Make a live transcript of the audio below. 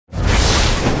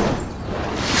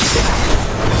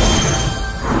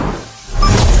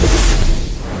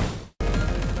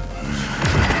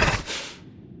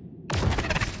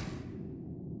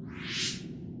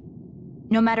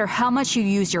No matter how much you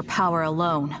use your power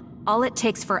alone, all it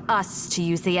takes for us to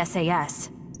use the SAS.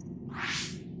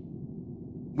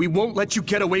 We won't let you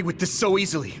get away with this so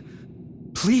easily.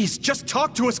 Please, just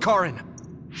talk to us, Karen!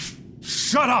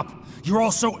 Shut up! You're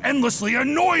all so endlessly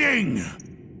annoying!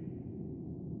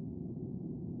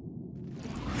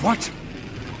 What?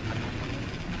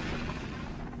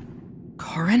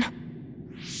 Karen?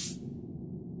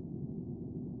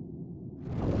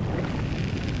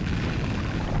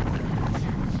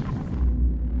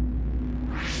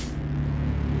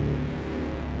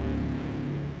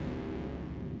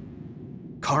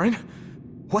 Karen?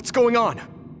 What's going on?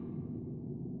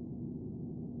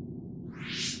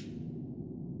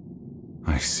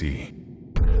 I see.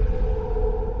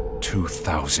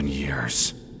 2,000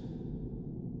 years.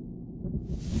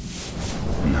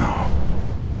 No.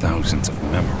 Thousands of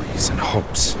memories and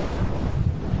hopes.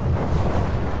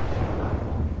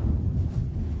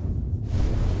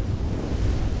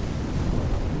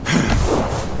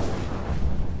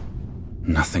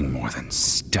 Nothing more than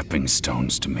stepping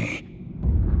stones to me.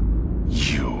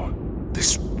 You,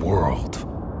 this world,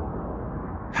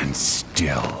 and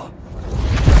still.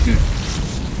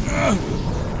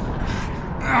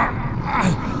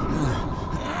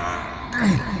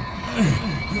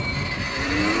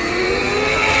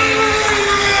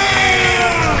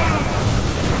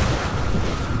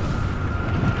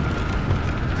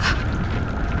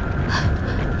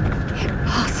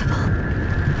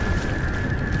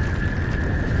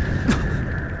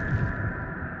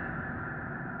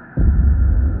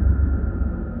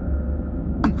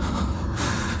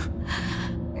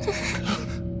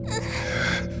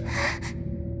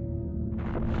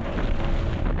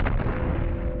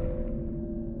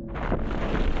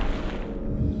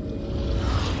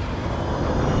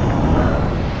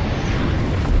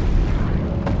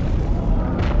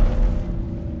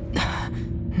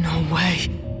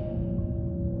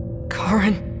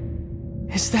 Karen,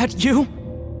 is that you?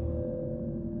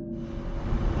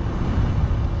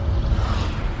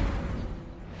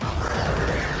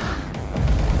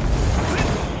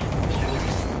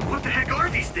 What the heck are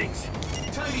these things?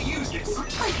 Time to use this! It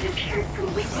looks like it appeared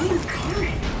from within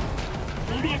Karen.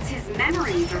 Maybe it's his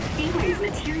memories or feelings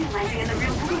materializing in the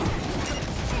real world.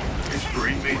 His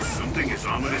brain made something as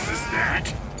ominous as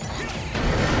that?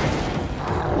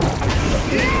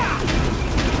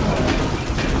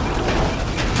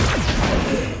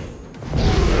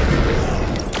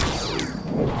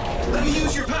 Let me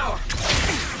use your power!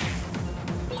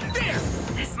 There!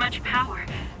 This much power.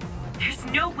 There's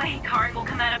no way Karen will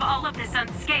come out of all of this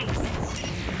unscathed.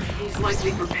 He's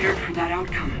likely prepared for that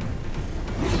outcome.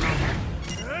 Rather,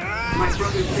 my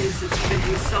brother thinks that Smith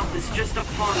himself is just a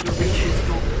pawn to reach his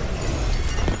goal.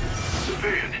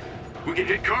 Van, we can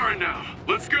hit Karen now.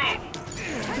 Let's go!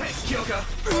 Thanks, Kyoka!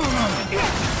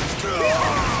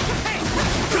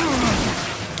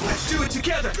 Let's do it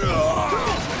together!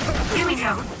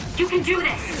 Yuito, you can do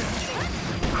this!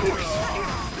 Of course.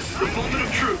 This is the moment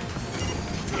of truth.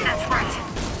 That's right.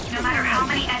 No matter how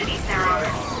many enemies there are,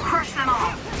 crush them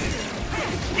all.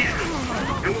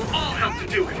 Yeah, and we'll all help to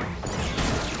do it.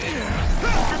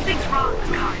 Something's wrong with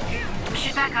Karen. We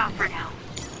should back off for now.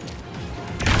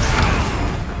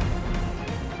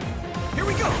 Here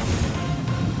we go!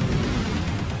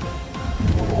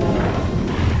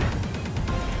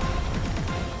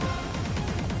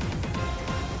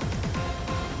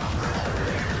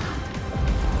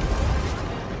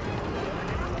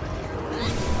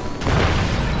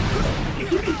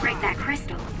 If you could break that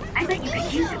crystal, I bet you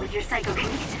could use it with your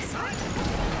psychokinesis.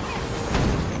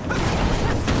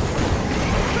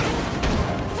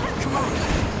 Come on!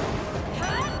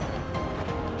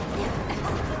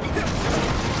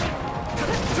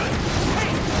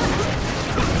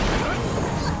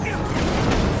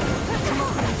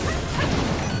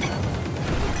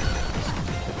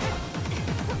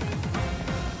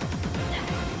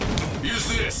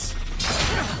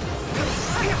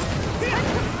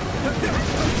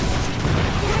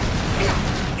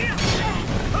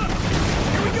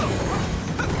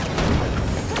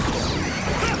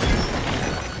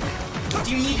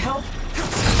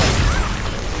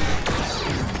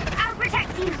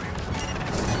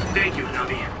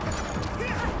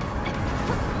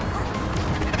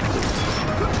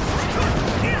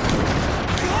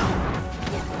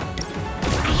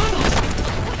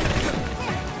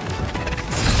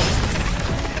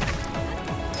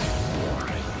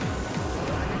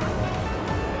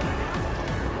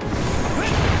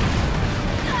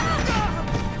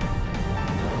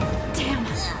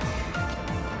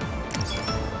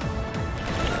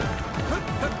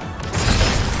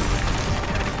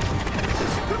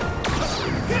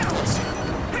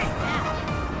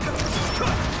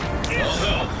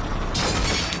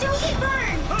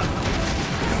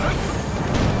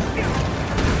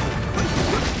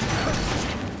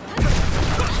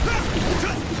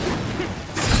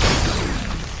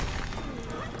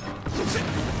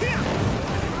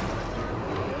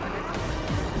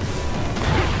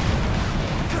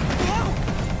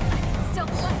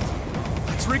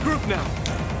 now.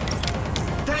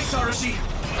 Thanks, Arashi.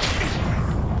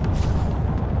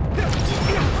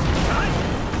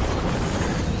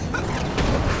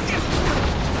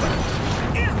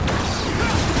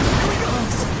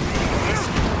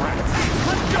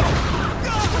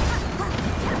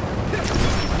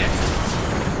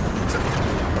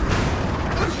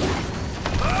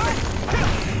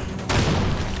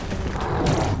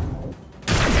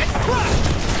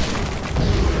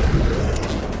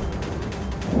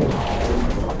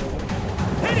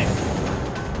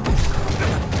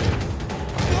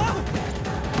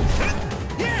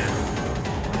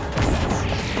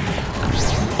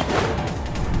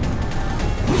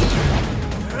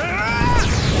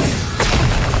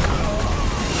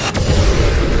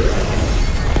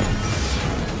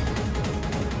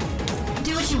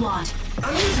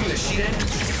 I'm using the sheet end.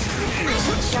 I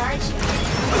should charge.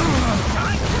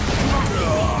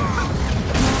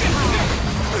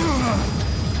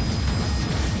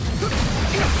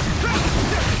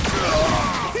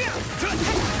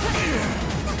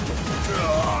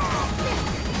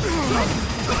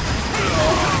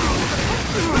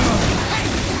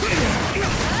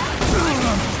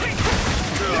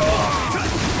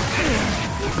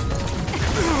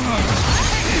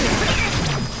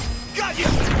 Got you!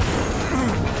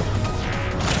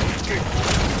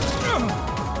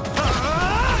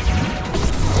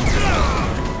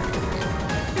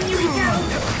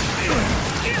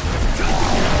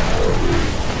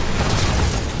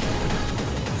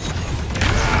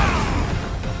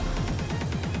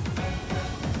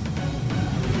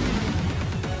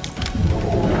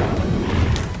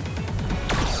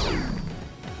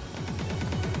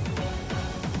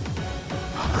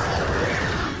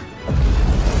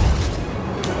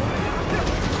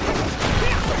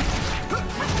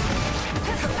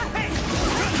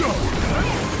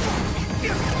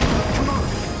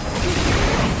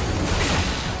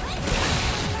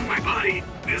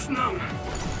 Is numb.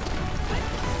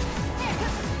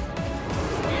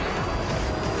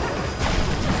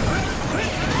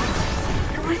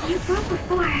 What you broke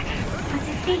before was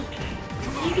a fake.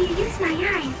 If you use my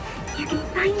eyes, you can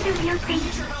find the real thing.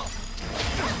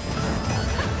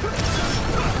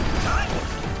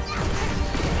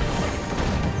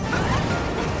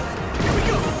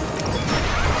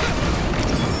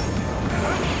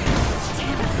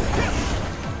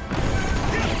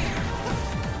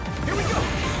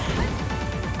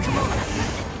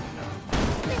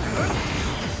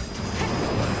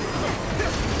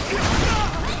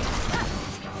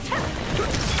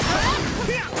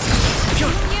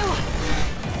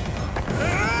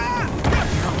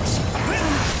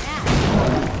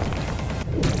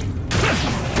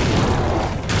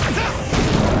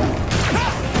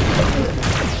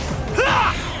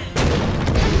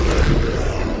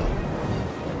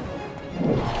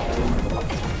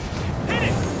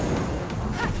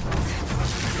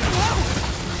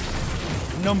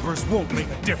 Numbers won't make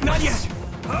a difference. Not yet!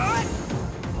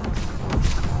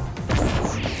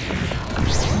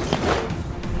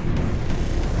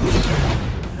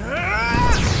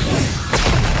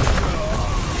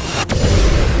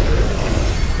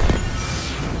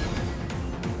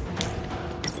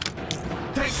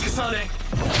 Thanks, Kasane!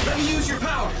 Let me use your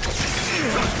power!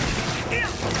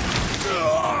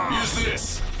 Use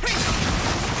this!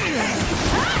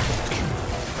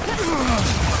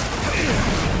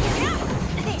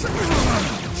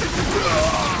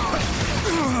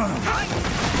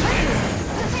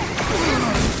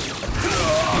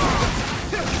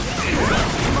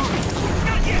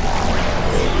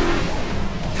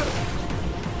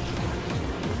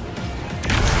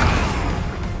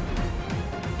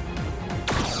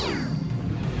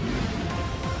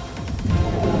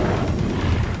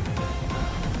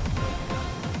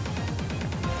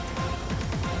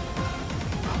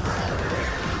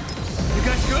 You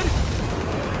guys good?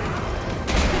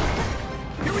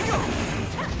 Here we go!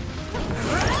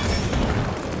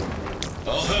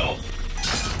 I'll help.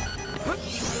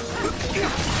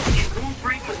 It won't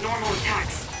break with normal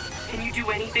attacks. Can you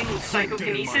do anything with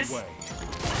psychokinesis?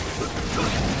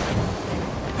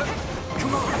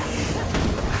 Come on!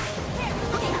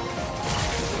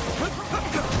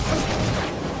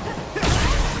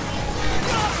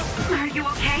 Are you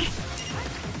okay?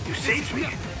 You saved me.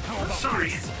 I'm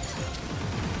sorry.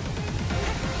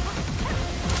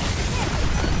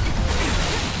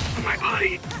 My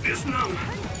body is numb.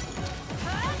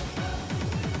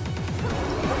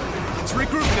 Let's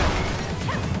regroup now!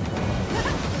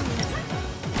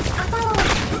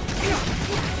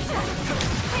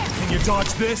 Can you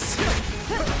dodge this?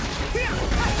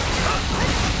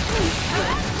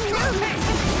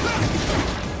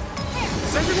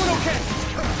 Is everyone okay?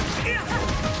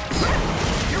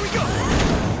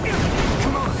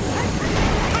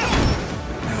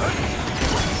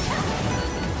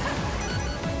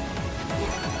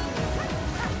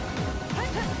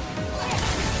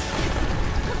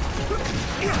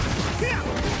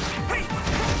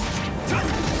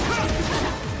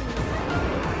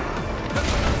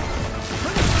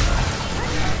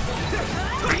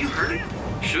 hurt?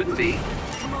 Shouldn't be.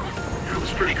 That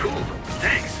was pretty cool.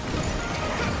 Thanks.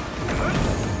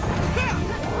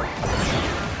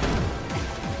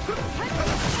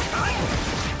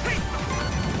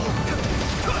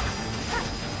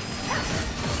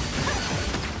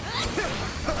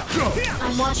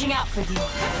 I'm watching out for you.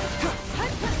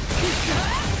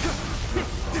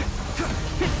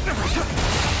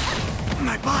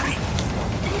 My body!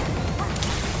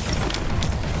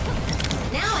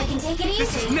 Now I can take it easy.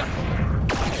 This is not...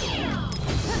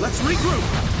 Let's regroup!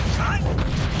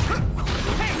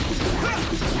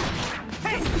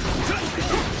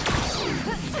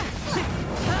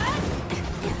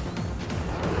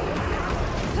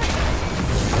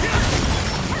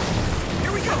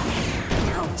 Here we go!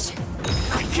 Ouch.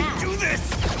 I can do this!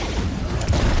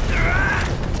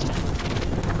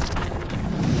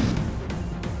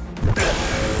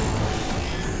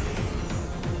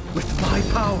 With my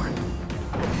power.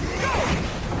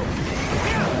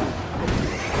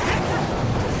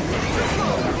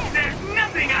 There's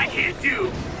nothing I can't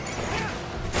do!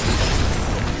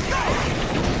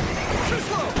 Too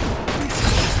slow!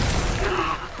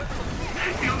 I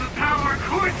feel the power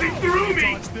coursing through me!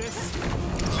 Dodge this.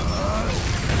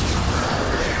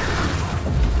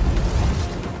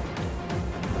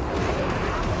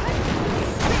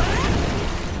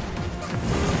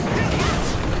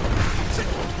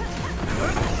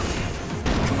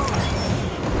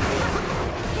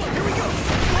 Here we go!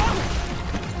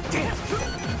 Damn!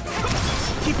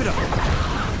 Keep it up!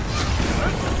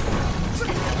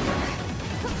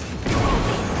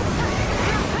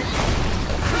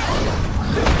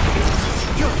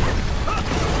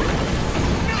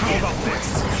 How about this?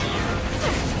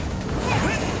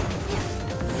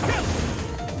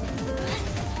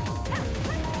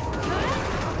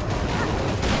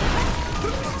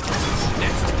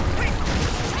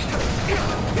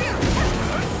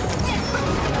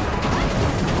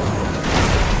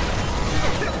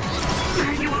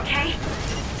 Are you okay?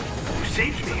 You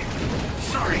saved me.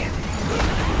 Sorry.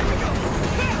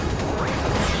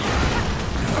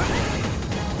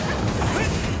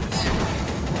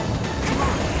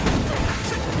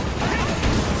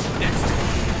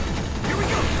 Here we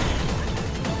go!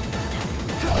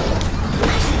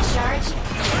 Charge.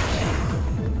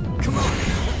 Come on!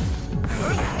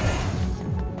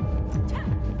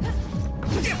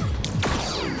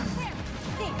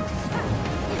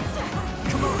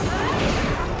 Come on!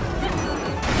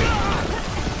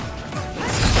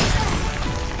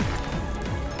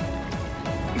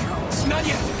 Not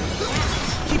yet!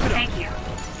 Keep it up! Thank you.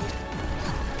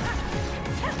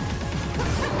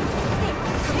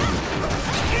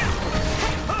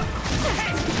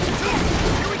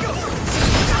 Here we go!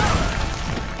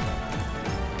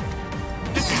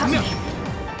 This is no.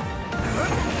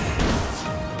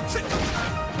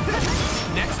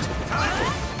 Next.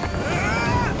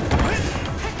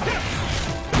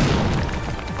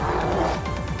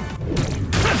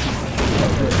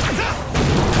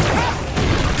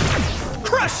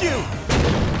 Crush you!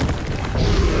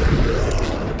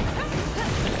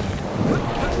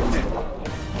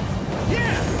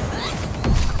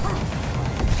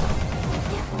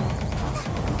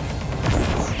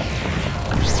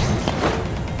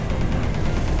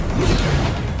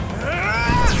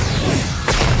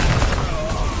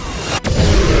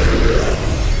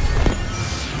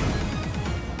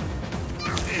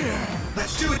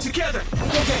 Let's do it together!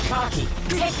 Don't get cocky.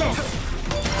 Take this.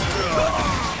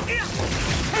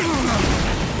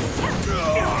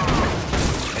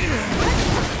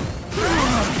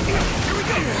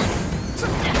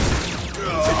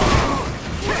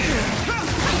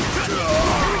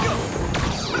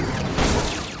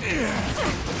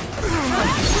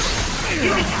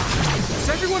 Is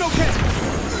everyone okay?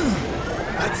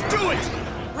 Let's do it!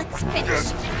 Let's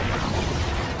finish.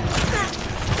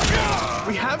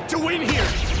 We have to win here!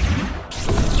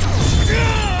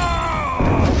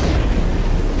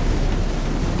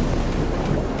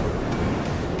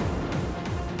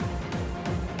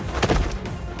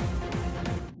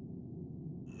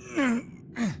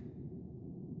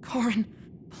 Karen,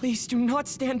 please do not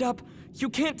stand up. You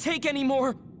can't take any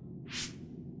more.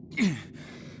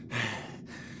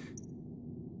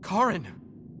 Karen.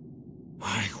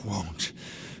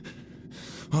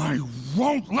 I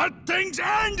won't let things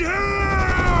end here!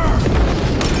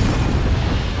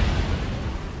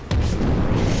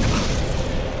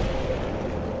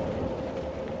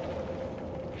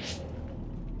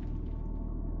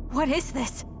 What is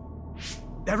this?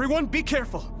 Everyone, be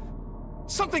careful!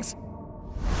 Something's...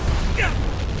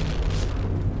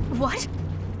 What?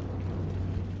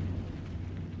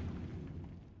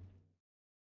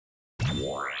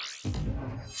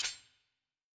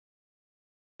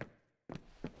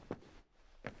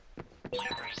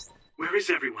 Where is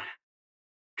everyone?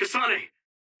 Kasane!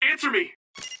 Answer me!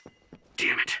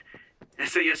 Damn it.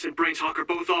 SAS and Brains Hawk are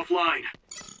both offline.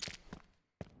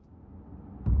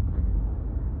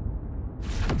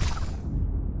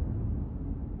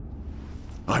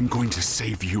 I'm going to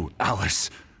save you, Alice.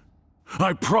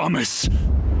 I promise.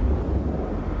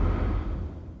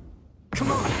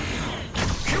 Come on!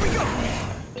 Here we go!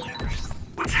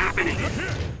 What's happening?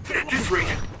 At this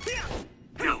rate...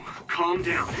 No, calm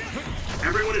down.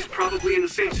 Everyone is probably in the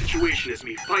same situation as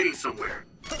me, fighting somewhere.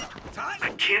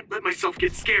 I can't let myself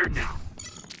get scared now.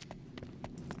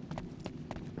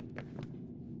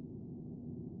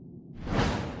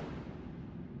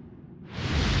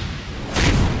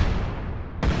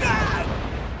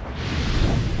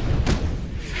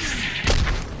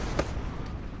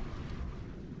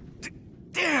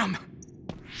 Damn!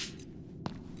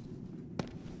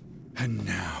 And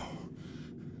now...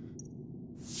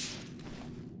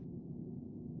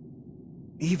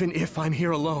 Even if I'm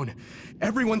here alone,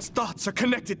 everyone's thoughts are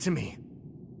connected to me.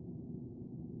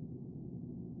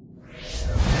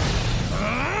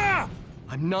 I'm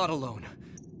not alone.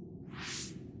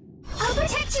 I'll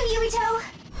protect you, Yuito!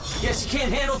 Guess you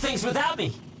can't handle things without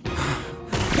me.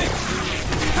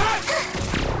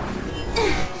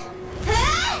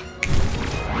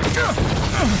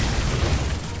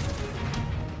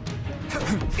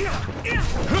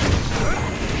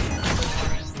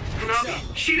 Konami,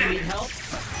 Shiden! Need help?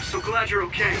 So glad you're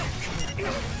okay.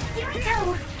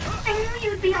 Yuito! I knew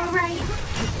you'd be alright.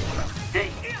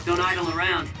 Hey, don't idle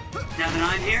around. Now that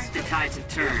I'm here, the tides have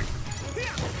turned.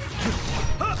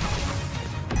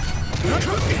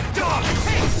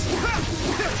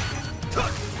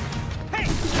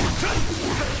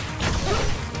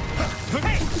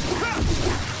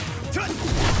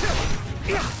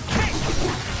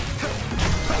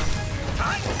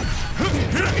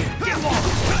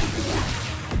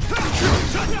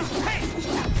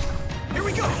 Here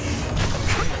we go!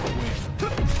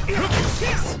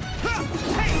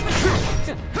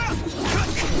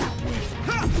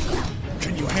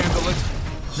 Can you handle it?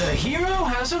 The hero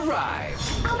has arrived.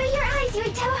 Open your eyes,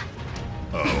 Yuito!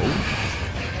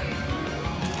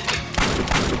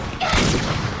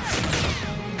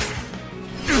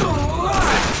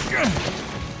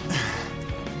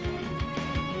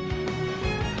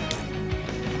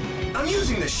 I'm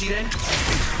using the Shiden.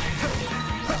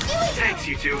 Thanks,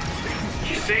 you two.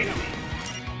 You saved me.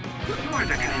 You aren't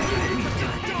that kind of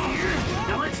done here.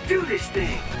 Now let's do this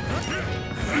thing.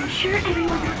 I'm sure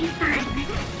everyone will be fine.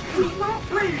 We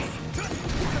won't lose.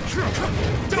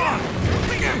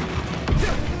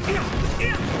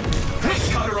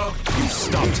 Kotaro, you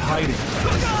stopped hiding.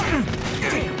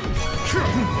 Damn!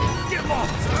 Get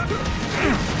lost!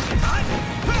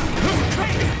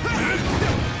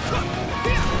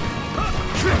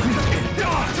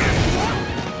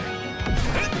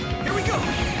 Here we go!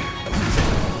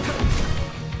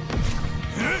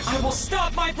 I will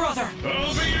stop my brother!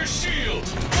 I'll be your shield!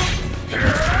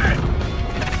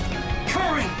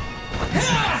 Curry!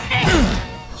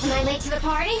 Am I late to the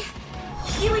party?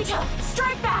 Yuito,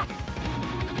 strike back!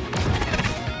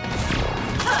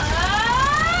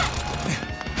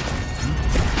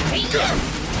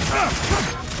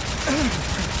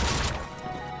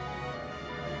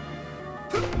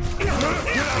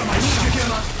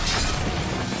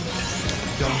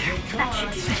 That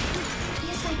should do it.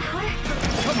 Use my power?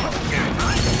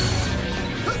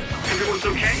 Everyone's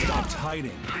okay? Stopped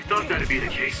hiding. I thought that'd be the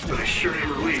case, but I sure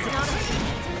am relieved.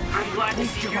 I'm glad to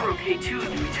see you're okay too,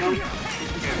 Yuito.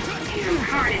 Peter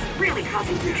Karen is really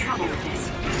causing some trouble with this.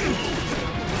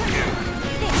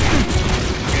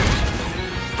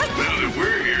 Now that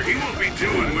we're here, he won't be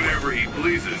doing whatever he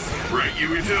pleases. Right,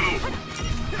 Yuito?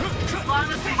 As long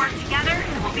as we work together,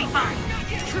 we'll be fine.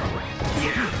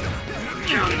 Yeah. I'm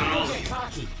counting on all of you.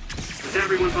 Cocky. With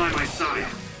everyone by my side,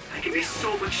 I can be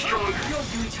so much stronger. Go,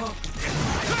 Yuito.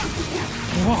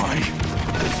 Why?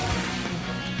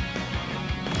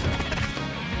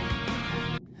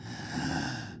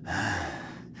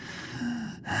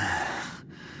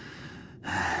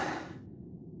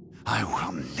 I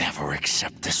will never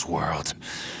accept this world.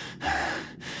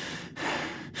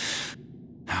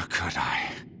 How could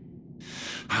I?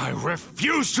 I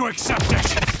refuse to accept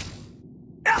it!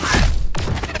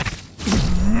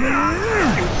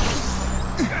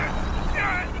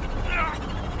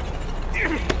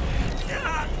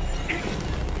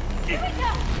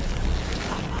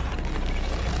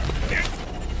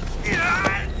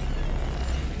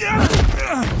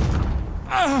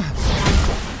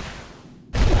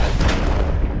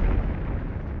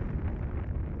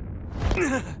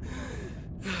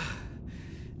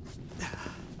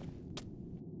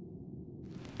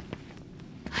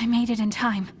 made it in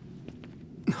time.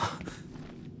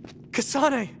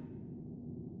 Kasane!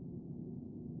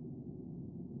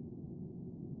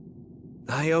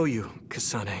 I owe you,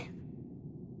 Kasane.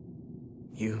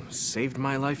 You saved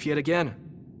my life yet again.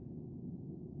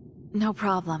 No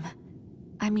problem.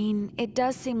 I mean, it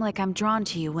does seem like I'm drawn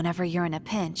to you whenever you're in a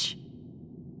pinch.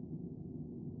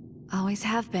 Always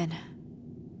have been,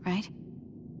 right?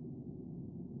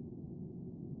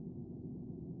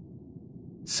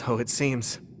 So it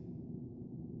seems.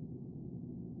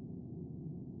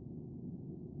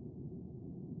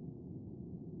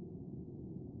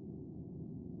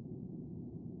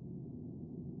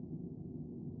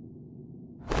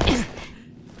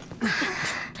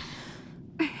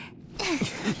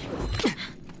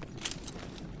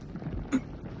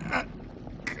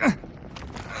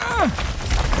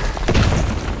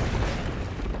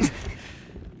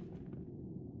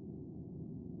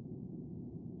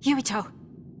 Yuito!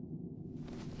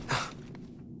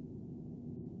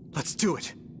 Let's do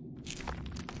it.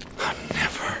 I'm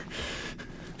never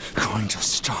going to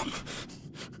stop.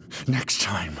 Next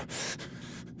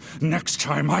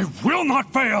time I will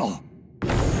not fail!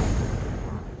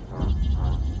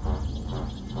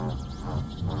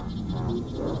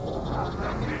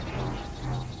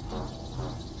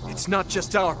 It's not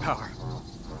just our power.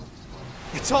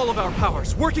 It's all of our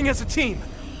powers, working as a team,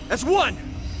 as one!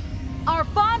 Our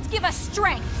bonds give us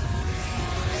strength!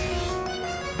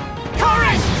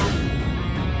 Courage!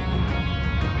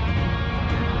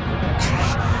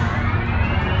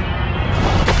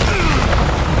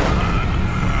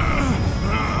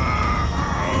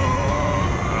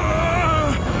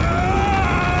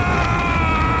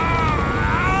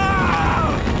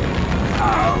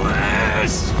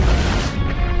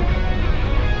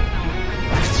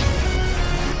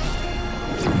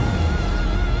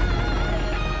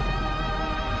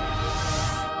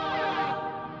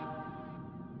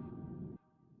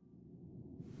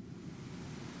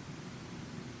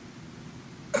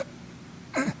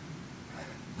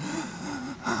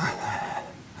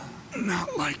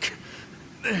 Not like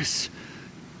this.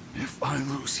 If I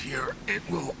lose here, it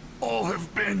will all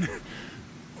have been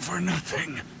for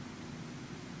nothing.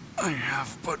 I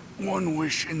have but one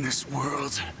wish in this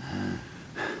world,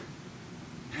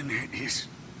 and it is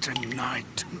denied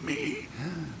to me.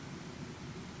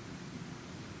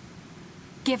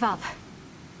 Give up.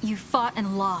 You fought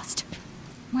and lost.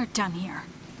 We're done here.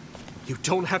 You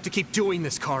don't have to keep doing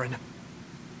this, Karen.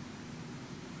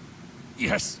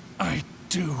 Yes, I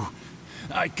do.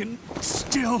 I can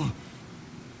still...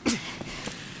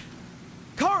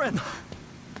 Karen!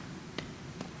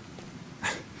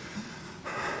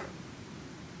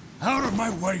 Out of my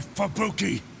way,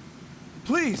 Fubuki!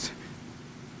 Please!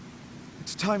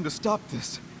 It's time to stop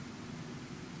this.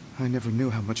 I never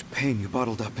knew how much pain you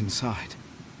bottled up inside.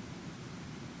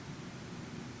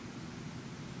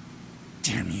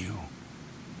 Damn you.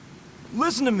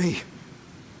 Listen to me!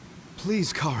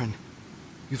 Please, Karen.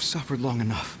 You've suffered long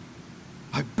enough.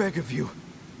 I beg of you,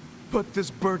 put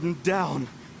this burden down.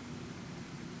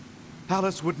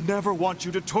 Alice would never want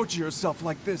you to torture yourself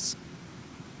like this.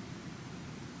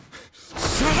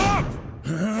 Shut up!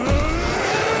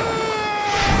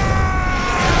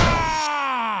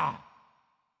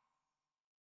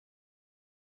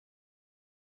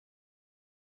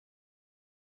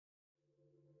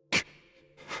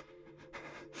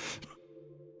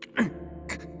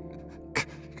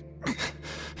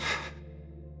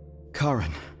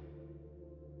 Karen,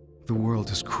 the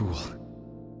world is cruel,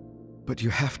 but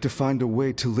you have to find a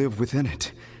way to live within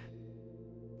it.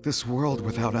 This world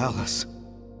without Alice.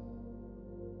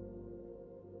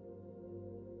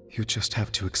 You just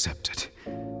have to accept it.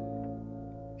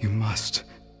 You must.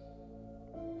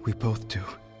 We both do.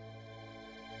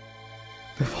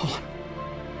 Live on.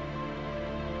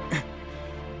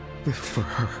 Live for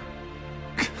her.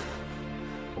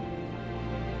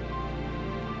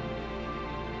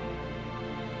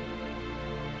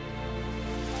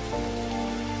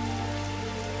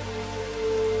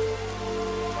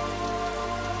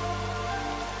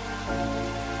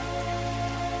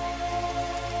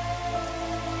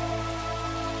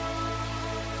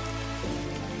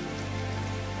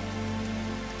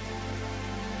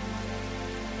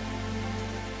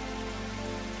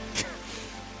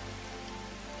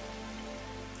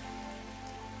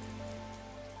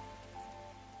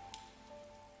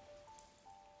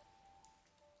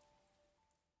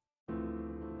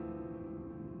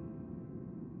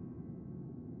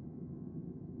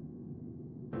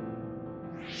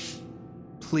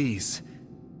 Please,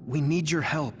 we need your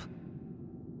help.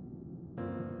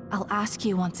 I'll ask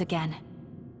you once again.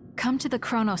 Come to the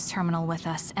Chronos terminal with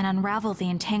us and unravel the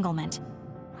entanglement.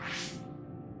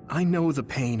 I know the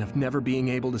pain of never being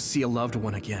able to see a loved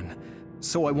one again,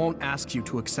 so I won't ask you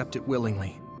to accept it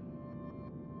willingly.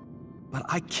 But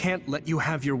I can't let you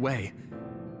have your way.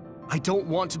 I don't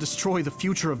want to destroy the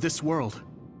future of this world.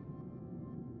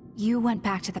 You went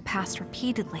back to the past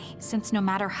repeatedly, since no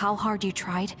matter how hard you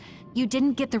tried, you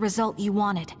didn't get the result you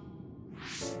wanted.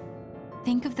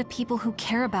 Think of the people who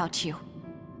care about you.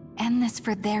 End this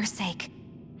for their sake.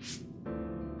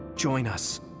 Join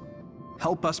us.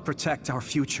 Help us protect our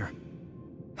future.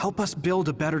 Help us build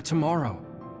a better tomorrow.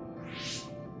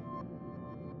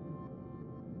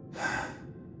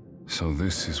 So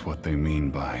this is what they mean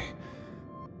by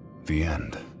the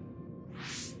end.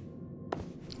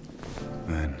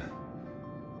 Then,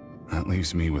 that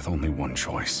leaves me with only one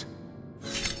choice.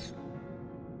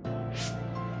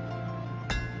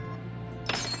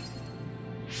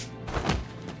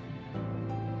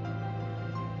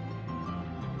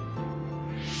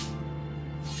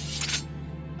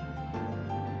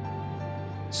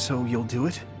 So you'll do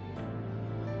it?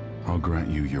 I'll grant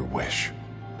you your wish.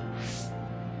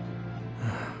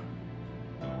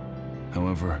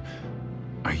 However,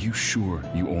 are you sure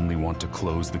you only want to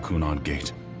close the Kunad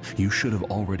Gate? You should have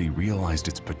already realized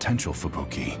its potential,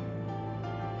 Fubuki.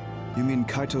 You mean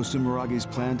Kaito Sumeragi's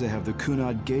plan to have the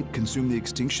Kunad Gate consume the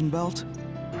Extinction Belt?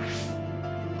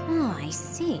 Oh, I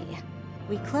see.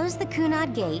 We close the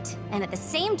Kunad Gate, and at the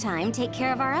same time take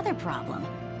care of our other problem.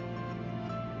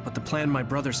 But the plan my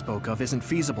brother spoke of isn't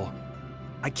feasible.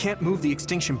 I can't move the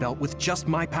Extinction Belt with just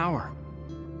my power.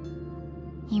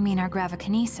 You mean our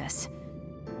gravikinesis?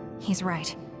 He's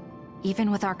right.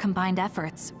 Even with our combined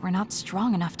efforts, we're not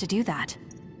strong enough to do that.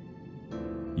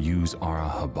 Use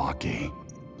Arahabaki.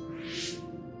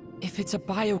 If it's a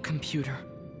biocomputer,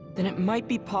 then it might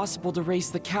be possible to raise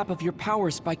the cap of your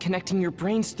powers by connecting your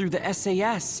brains through the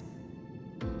SAS.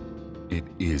 It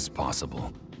is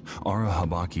possible.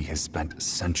 Arahabaki has spent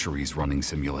centuries running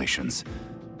simulations.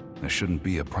 There shouldn't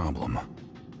be a problem.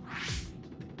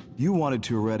 You wanted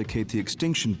to eradicate the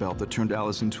Extinction Belt that turned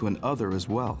Alice into an other as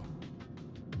well.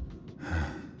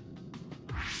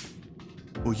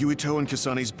 Will Yuito and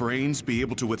Kasani's brains be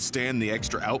able to withstand the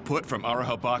extra output from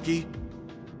Arahabaki?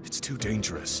 It's too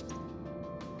dangerous.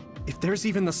 If there's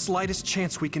even the slightest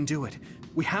chance we can do it,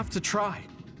 we have to try.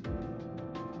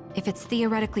 If it's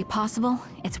theoretically possible,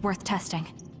 it's worth testing.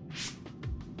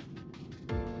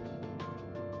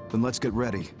 Then let's get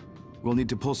ready. We'll need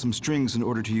to pull some strings in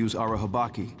order to use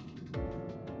Arahabaki.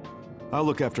 I'll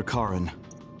look after Karen.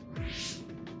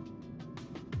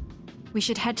 We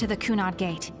should head to the Kunad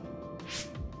Gate.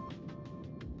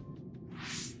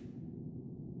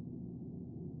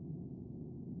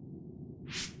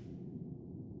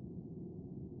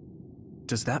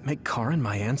 Does that make Karen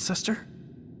my ancestor?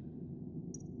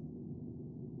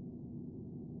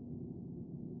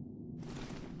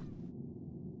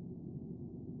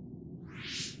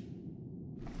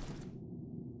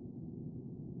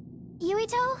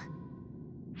 Yuito?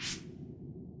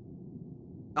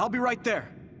 I'll be right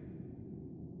there.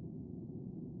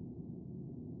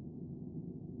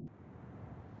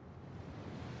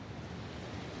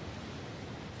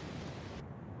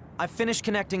 I've finished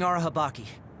connecting Arahabaki.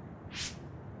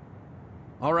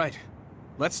 All right,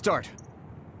 let's start.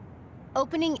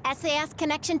 Opening SAS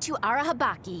connection to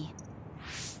Arahabaki.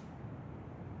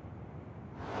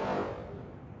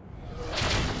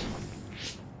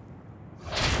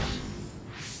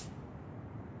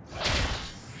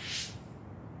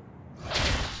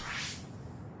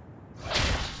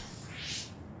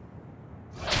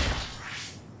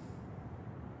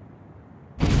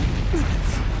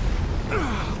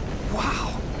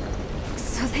 Wow.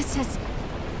 So this is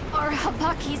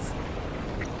Arahabaki's...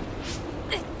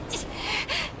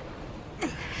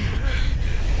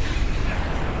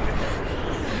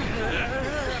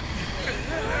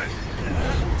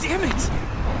 Damn it!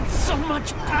 So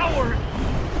much power!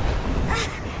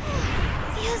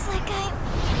 Feels like I'm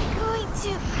going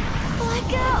to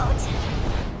black out.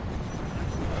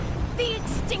 The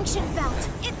extinction belt.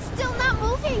 It's still not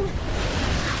moving.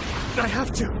 I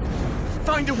have to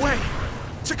find a way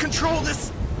to control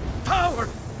this power!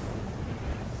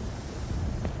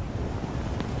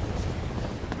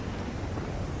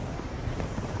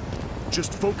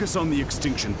 Just focus on the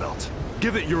Extinction Belt.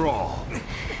 Give it your all.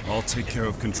 I'll take care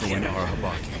of controlling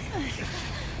Arahabaki.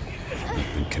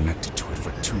 We've been connected to it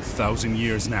for 2,000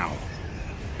 years now.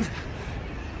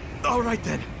 All right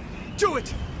then, do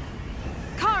it!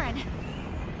 Karen!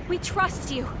 We trust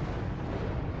you.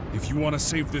 If you want to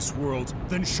save this world,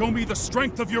 then show me the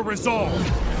strength of your resolve!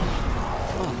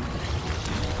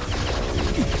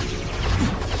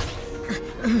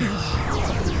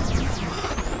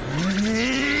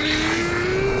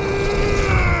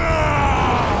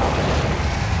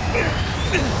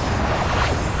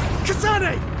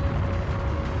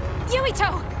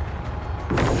 Yuito!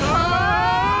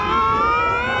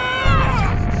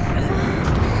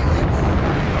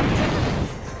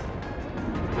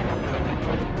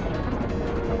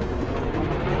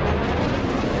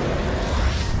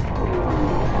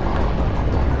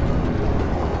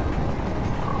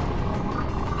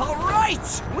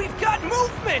 We've got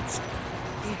movement!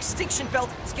 The extinction belt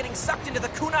is getting sucked into the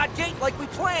Kunad Gate like we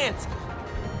planned!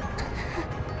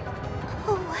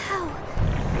 Oh, wow.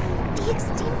 The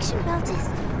extinction belt is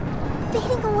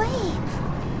fading away.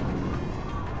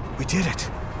 We did it.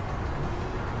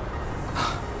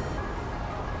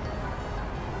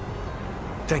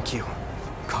 Thank you,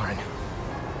 Karen.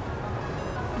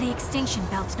 The extinction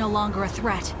belt's no longer a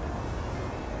threat.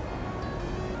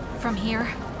 From here,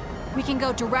 we can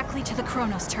go directly to the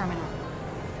Kronos terminal.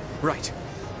 Right.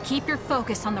 Keep your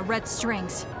focus on the red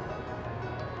strings.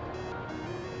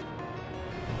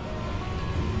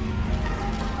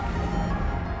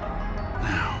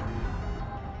 Now,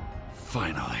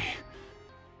 finally,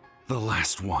 the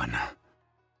last one.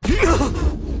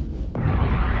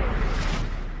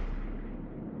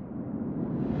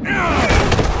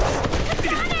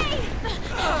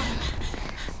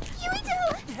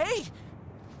 Hey!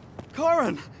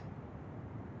 Karen!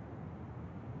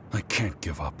 I can't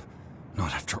give up.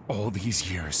 Not after all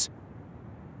these years.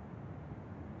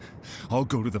 I'll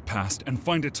go to the past and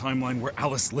find a timeline where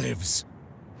Alice lives.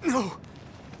 No!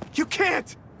 You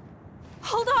can't!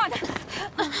 Hold on!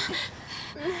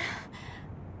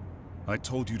 I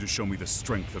told you to show me the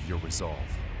strength of your resolve.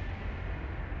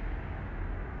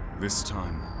 This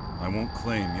time, I won't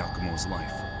claim Yakumo's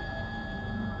life.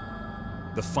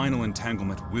 The final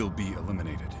entanglement will be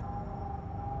eliminated.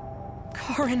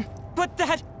 Karen, but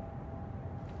that...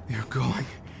 You're going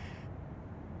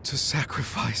to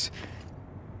sacrifice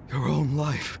your own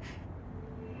life.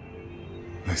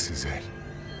 This is it.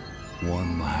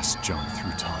 One last jump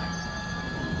through time.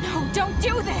 No, don't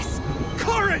do this!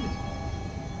 Karen!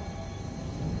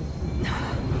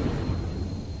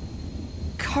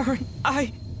 Karen,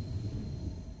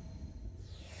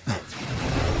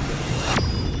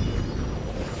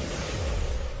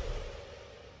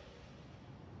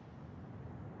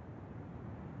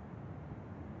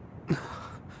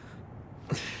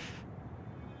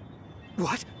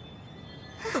 What?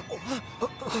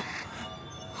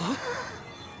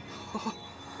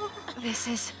 This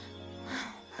is...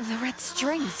 the red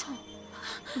strings.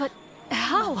 But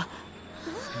how?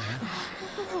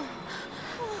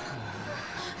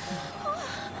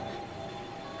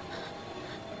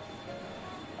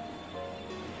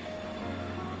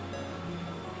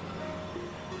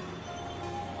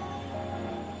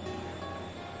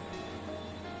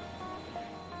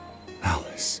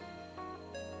 Alice.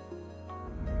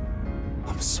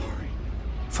 I'm sorry.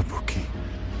 Fubuki.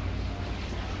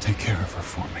 Take care of her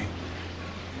for me.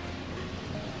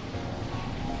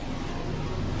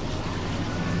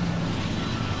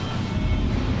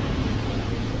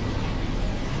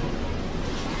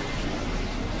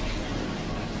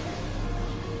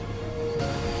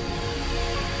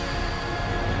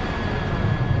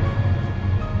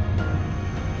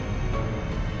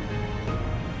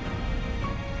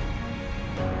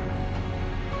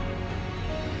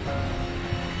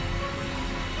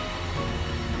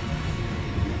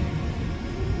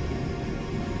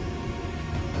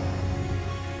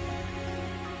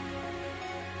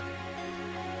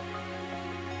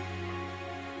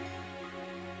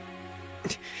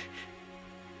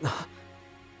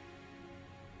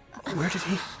 Where did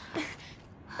he...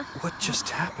 What just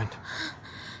happened?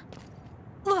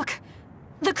 Look!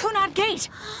 The Kunad Gate!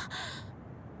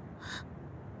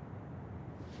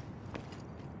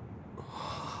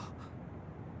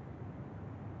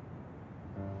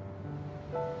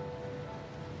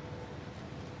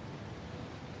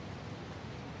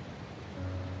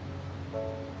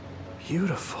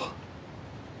 Beautiful.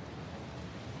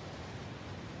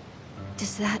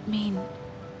 Does that mean...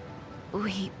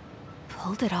 we...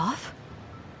 pulled it off?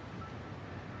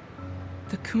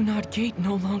 The Kunad Gate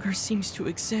no longer seems to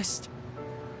exist.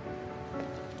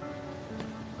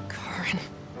 Karen.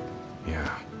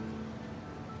 Yeah.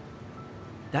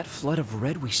 That flood of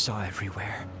red we saw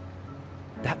everywhere.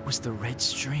 That was the red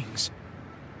strings,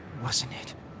 wasn't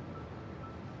it?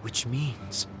 Which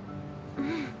means...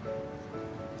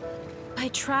 By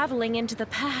traveling into the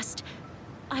past,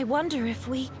 I wonder if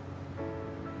we...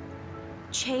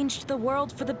 changed the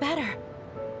world for the better.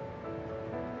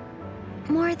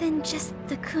 More than just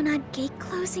the Kunad Gate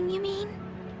closing, you mean?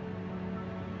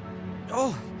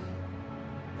 Oh.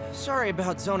 Sorry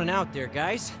about zoning out there,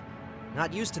 guys.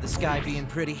 Not used to the sky being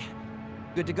pretty.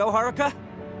 Good to go, Haruka?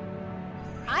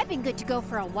 I've been good to go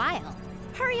for a while.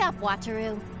 Hurry up,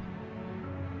 Wataru.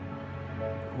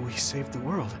 We saved the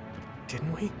world,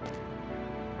 didn't we?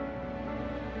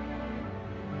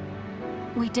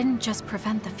 We didn't just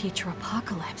prevent the future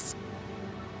apocalypse.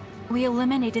 We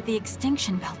eliminated the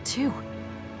extinction belt, too.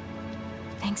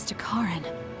 Thanks to Karen.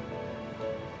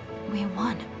 We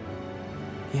won.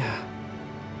 Yeah.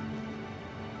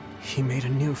 He made a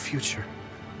new future.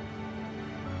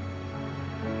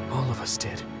 All of us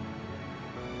did.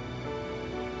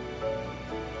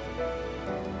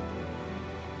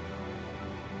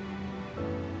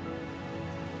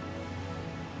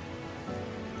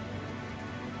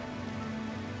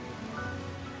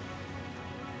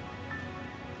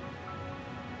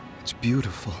 It's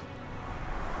beautiful.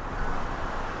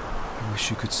 I wish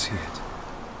you could see it.